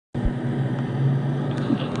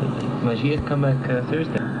Mashiach come back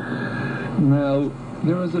Thursday. Now,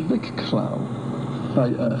 there was a big cloud by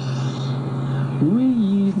us. We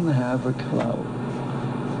even have a cloud,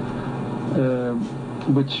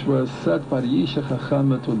 which was said by the Isha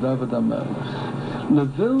Chachama to David HaMelech.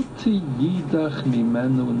 Levilti yidach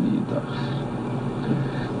mimenu nidach.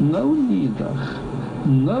 No nidach,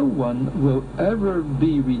 no one will ever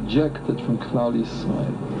be rejected from Klal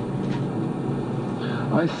Yisrael.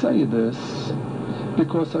 I say this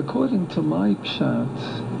because according to my pshat,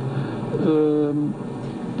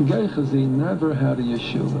 Gehazi never had a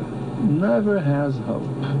yeshiva, never has hope.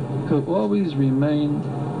 He'll always remain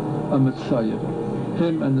a Messiah,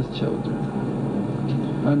 him and his children.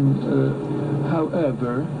 And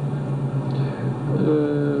however,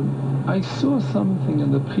 I saw something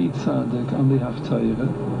in the Pri Tzadik on the haftara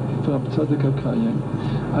from Tzadik HaKayim,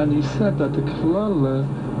 and he said that the klala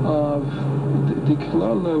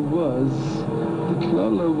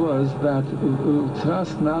was that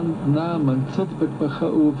tras naman tidbek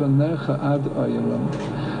b'cha'u v'necha ad aylam.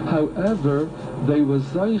 However, they were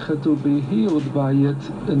zeicha to be healed by it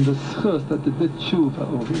in the schus that they did tshuva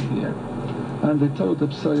over here, and they told the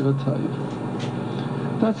B'saira Tayv.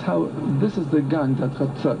 That's how, this is the gang that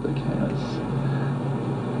Rav Tzadok has.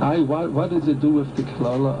 What does it do with the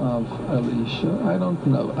klala of Elisha? I don't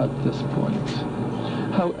know at this point.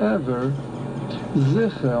 However,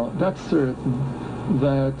 Zichel, that's certain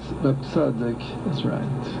that Rav Tzadok is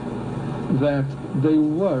right. That they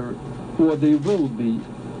were, or they will be,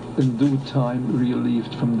 in due time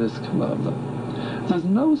relieved from this klala. There's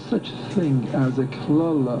no such thing as a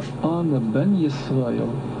klala on a Ben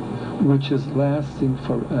Yisrael which is lasting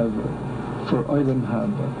forever, for Olam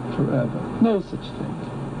Haba, forever. No such thing.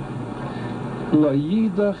 La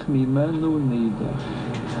yidach mimenu nidach.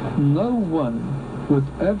 No one would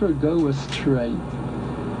ever go astray.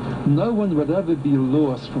 No one would ever be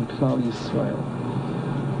lost from Klal Yisrael.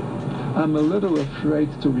 I'm a little afraid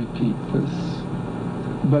to repeat this,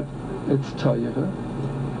 but it's Torah,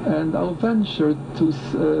 and I'll venture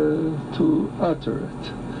to utter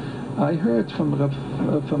it. I heard from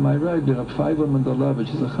my Rebbe, Rav Feivel Mendelovich,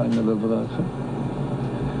 Zechayim Levracha.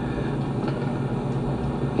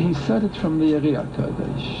 He said it from the Area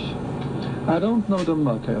Kodesh. I don't know the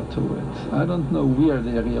makar to it. I don't know where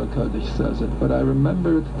the Area Kodesh says it, but I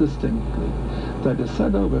remember it distinctly. That it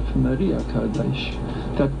said over from the Area Kodesh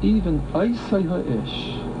that even Eisai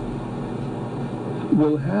Ha'ish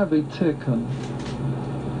will have a tikkun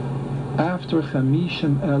after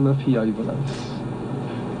 50,000 Yavles.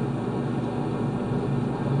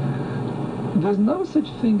 There's no such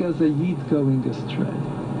thing as a Yid going astray.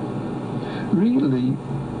 Really,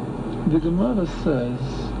 the Gemara says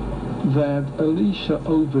that Elisha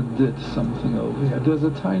overdid something over here. There's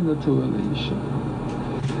a taina to Elisha.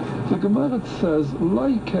 The Gemara says,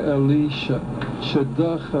 like Elisha,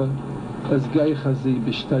 shedacha as Gehazi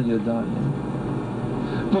b'shtei yadayim.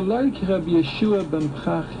 But like Rabbi Yeshua ben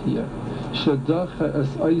Prachia, shedacha as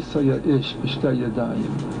Isaiah ish b'shtei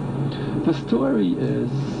yadayim. The story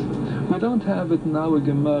is, we don't have it in our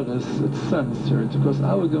Gemaras, it's censored, because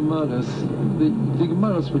our Gemaras, the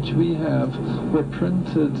Gemaras which we have, were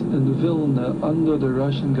printed in Vilna under the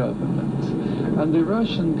Russian government. And the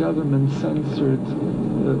Russian government censored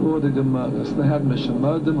all the Gemaras. They had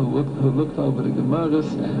Mishamadim who looked over the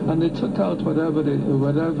Gemaras, and they took out whatever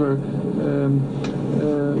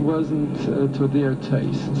wasn't to their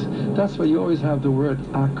taste. That's why you always have the word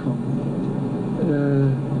akum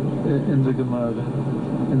in the Gemara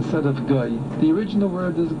instead of guy. The original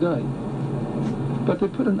word is guy, but they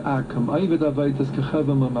put an akum.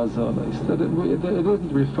 That it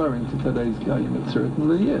isn't referring to today's guy, and it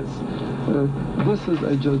certainly is. This is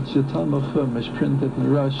a Jitama Chumash printed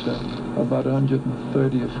in Russia about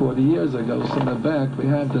 130 or 40 years ago. So in the back we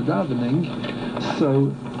have the davening.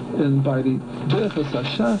 So by the Birchas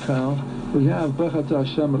HaShachar we have Bachat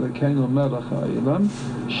Hashem Elokeinu Melech Ha'olam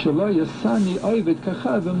Shelo Yasani Ovid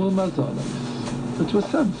Kacha V'Mu Mazolos. It was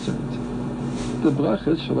censored. The bracha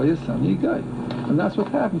is Shelo Yasani Gai, and that's what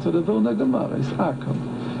happened to the Vilna Gemara. It's akum.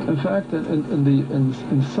 In fact,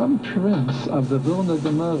 in some prints of the Vilna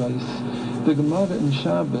Gemaras, the Gemara in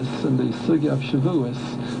Shabbos and the Sugya of Shavuos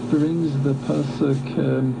brings the pasuk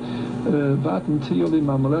Vatan Tiyoli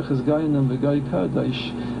Mamaleches Gainim V'Gai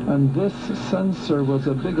Kadosh, and this censor was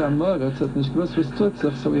a big amoret that Nishkvus was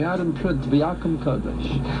Tutzach, so we had him print V'Yakum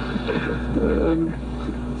Kadosh.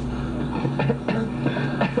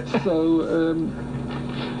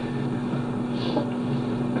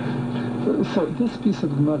 So this piece of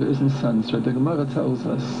Gemara isn't censored. The Gemara tells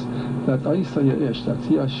us that Isaiah Ish, that's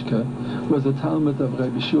Yushka, was a Talmud of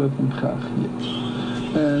Rabbi Yeshua ben Chachia.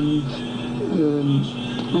 And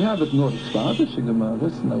We have it not Swadische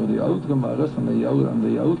Gemaras, no, the old Gemaras and the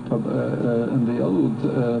old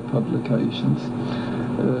publications.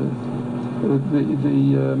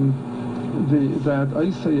 That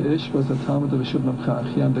Isaiah Ish was a Talmud of Shubnam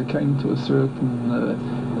Chachi, and they came to a certain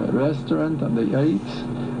restaurant and they ate,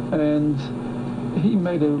 and he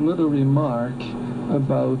made a little remark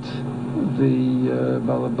about the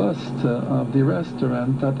balabasta of the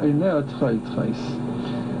restaurant that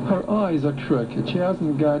her eyes are crooked. She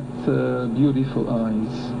hasn't got beautiful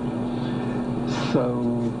eyes.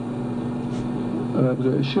 So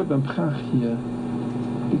Shubnam Chachi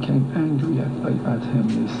became angry at him.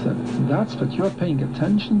 He said, "That's what you're paying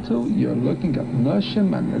attention to? You're looking at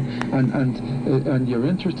Noshim and you're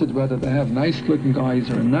interested whether they have nice-looking eyes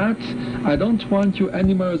or not. I don't want you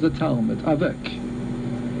anymore as a Talmud. Avek."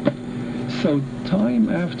 So time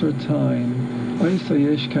after time,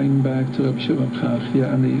 Isaiah came back to Rabbi Shimon Chachia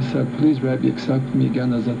and he said, "Please, Rabbi, accept me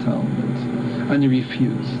again as a Talmud," and he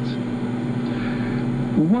refused.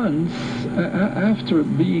 Once, after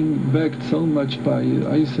being begged so much by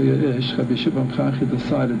Isaiah Ish, Rabbi Shimon Chachi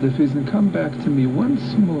decided, if he's going to come back to me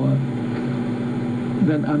once more,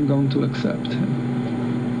 then I'm going to accept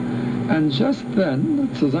him. And just then,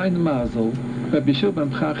 to sein Mazel, Rabbi Shimon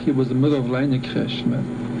Chachi was in the middle of Leine Krishma,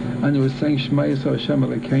 and he was saying, Shema Yisrael Hashem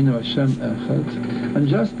Elokeinu Hashem Echad, and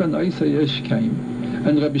just then Isaiah Ish came,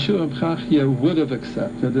 and Rabbi Shimon Chachi would have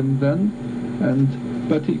accepted him then,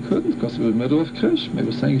 but he couldn't, because he was in the middle of Krishma. He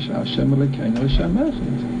was saying, Hashem Elokeinu Hashem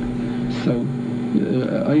Echad. So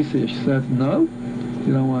Isaiah said, "No,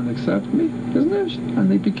 you don't want to accept me?"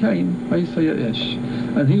 And he became Isaiah Ish.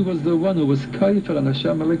 And he was the one who was Kaifer and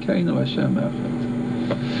Hashem Elokeinu Hashem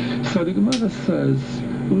Echad. So the Gemara says,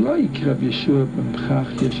 like Rabbi Yeshua ben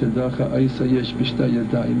Chachia shedacha Isaiah Ish b'shtei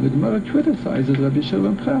yadayim, the Gemara criticizes Rabbi Yeshua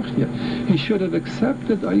ben Chachia. He should have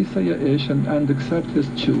accepted Isaiah Ish and accept his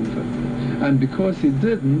tshuva. And because he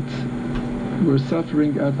didn't, we're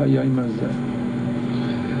suffering at Hayayim Hazeh.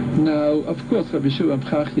 Now, of course, Rabbi Yeshua ben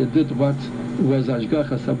Chachia did what was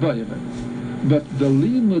Ashgacha Sabayra. But the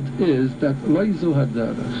limud is that Leizu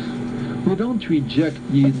Hadarach. We don't reject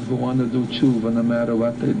Yidden who want to do tshuva no matter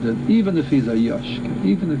what they did, even if he's a yushka,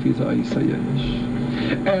 even if he's a Isaiah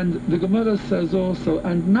Ish. And the Gemara says also,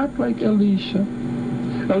 and not like Elisha.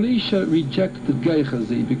 Elisha rejected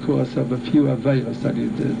Gehazi because of a few aveiros that he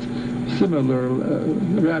did.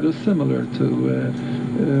 Rather similar to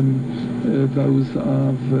those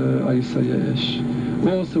of Isaiah Ish.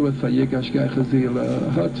 Also with Vayigash Gehazi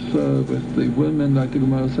Hatfa, with the women, like the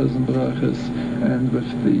Gemara says in Brachas, and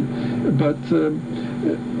with the... But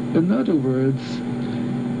in other words,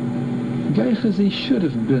 Gehazi should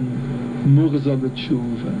have been Murzah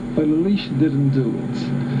L'Tshuva, but Elisha didn't do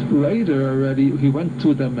it. Later already, he went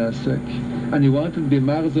to Damascus, and he wanted to be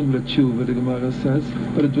Marzim L'Tshuva, the Gemara says,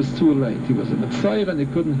 but it was too late. He was a Mitzayir and he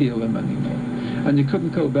couldn't heal him anymore. And he couldn't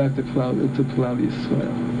go back to Klal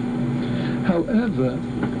Yisrael. However,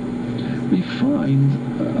 we find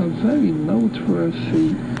a very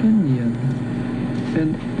noteworthy inyan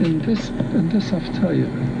in this haftara.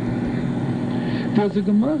 There's a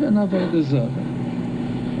Gemara in Avodah Zarah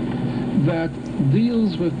that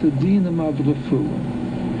deals with the dinim of refuah.